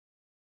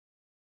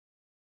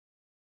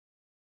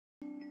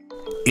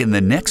In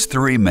the next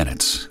 3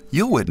 minutes,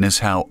 you'll witness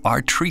how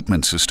our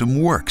treatment system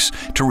works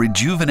to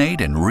rejuvenate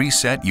and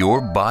reset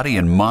your body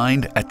and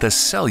mind at the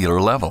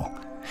cellular level.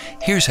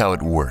 Here's how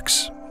it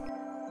works.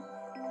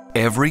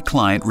 Every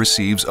client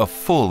receives a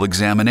full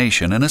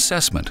examination and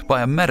assessment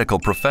by a medical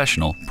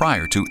professional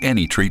prior to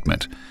any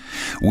treatment.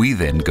 We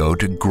then go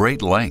to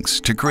great lengths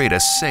to create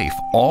a safe,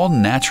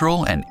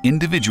 all-natural and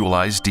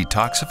individualized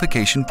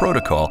detoxification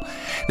protocol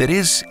that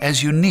is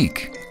as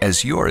unique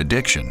as your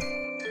addiction.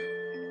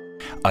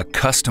 A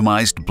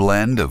customized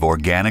blend of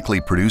organically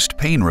produced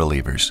pain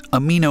relievers,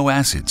 amino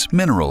acids,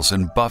 minerals,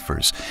 and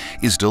buffers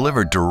is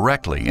delivered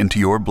directly into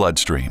your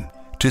bloodstream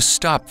to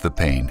stop the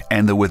pain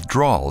and the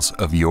withdrawals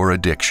of your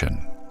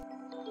addiction.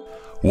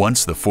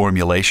 Once the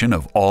formulation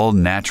of all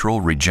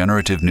natural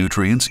regenerative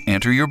nutrients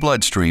enter your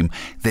bloodstream,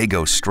 they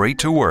go straight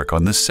to work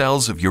on the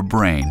cells of your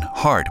brain,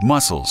 heart,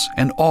 muscles,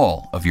 and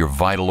all of your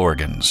vital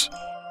organs.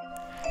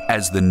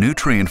 As the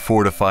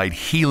nutrient-fortified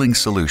healing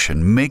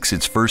solution makes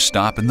its first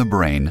stop in the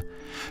brain,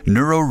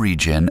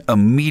 NeuroRegen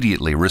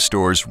immediately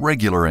restores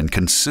regular and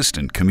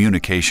consistent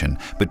communication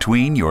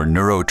between your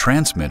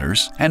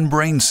neurotransmitters and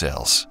brain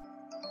cells.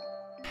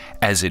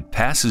 As it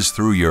passes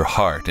through your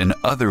heart and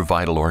other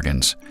vital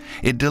organs,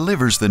 it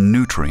delivers the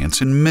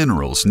nutrients and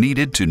minerals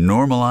needed to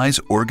normalize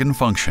organ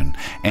function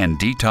and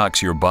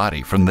detox your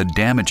body from the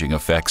damaging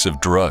effects of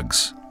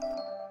drugs.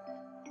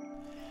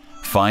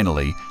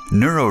 Finally,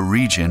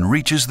 NeuroRegen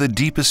reaches the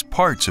deepest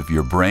parts of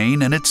your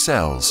brain and its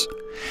cells.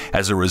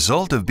 As a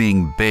result of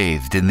being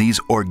bathed in these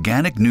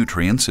organic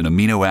nutrients and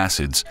amino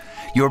acids,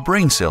 your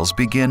brain cells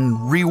begin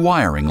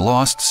rewiring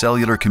lost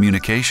cellular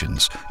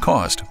communications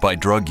caused by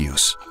drug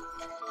use.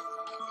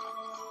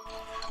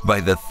 By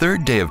the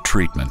third day of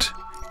treatment,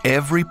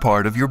 every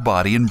part of your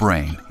body and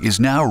brain is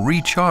now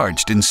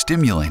recharged and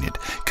stimulated,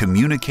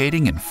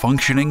 communicating and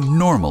functioning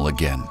normal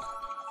again.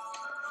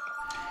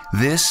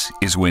 This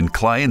is when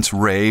clients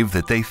rave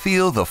that they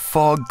feel the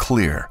fog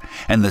clear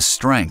and the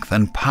strength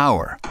and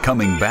power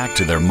coming back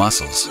to their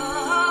muscles.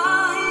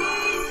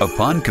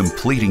 Upon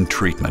completing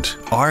treatment,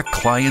 our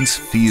clients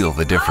feel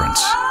the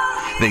difference.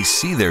 They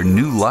see their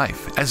new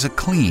life as a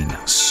clean,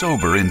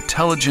 sober,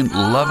 intelligent,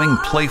 loving,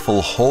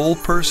 playful, whole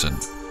person,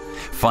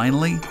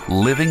 finally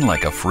living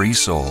like a free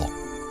soul.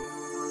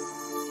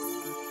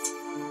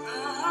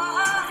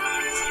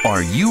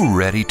 Are you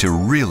ready to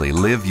really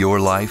live your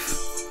life?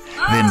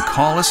 Then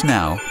call us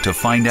now to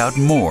find out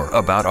more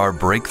about our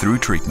breakthrough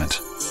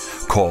treatment.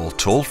 Call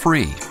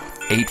toll-free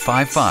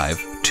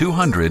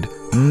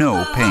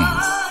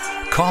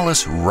 855-200-NO-PAIN. Call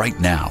us right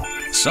now.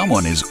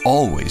 Someone is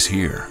always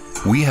here.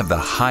 We have the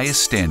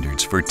highest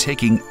standards for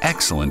taking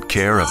excellent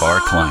care of our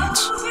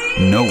clients.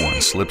 No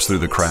one slips through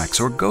the cracks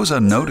or goes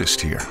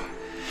unnoticed here.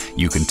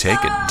 You can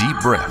take a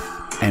deep breath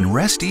and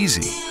rest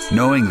easy,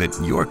 knowing that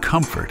your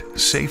comfort,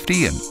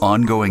 safety, and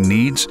ongoing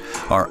needs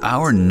are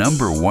our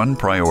 #1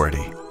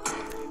 priority.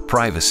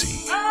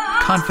 Privacy,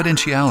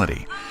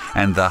 confidentiality,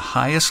 and the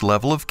highest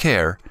level of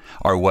care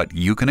are what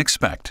you can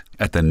expect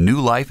at the New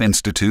Life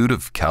Institute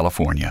of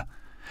California.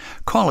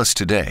 Call us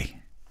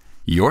today.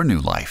 Your new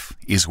life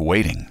is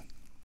waiting.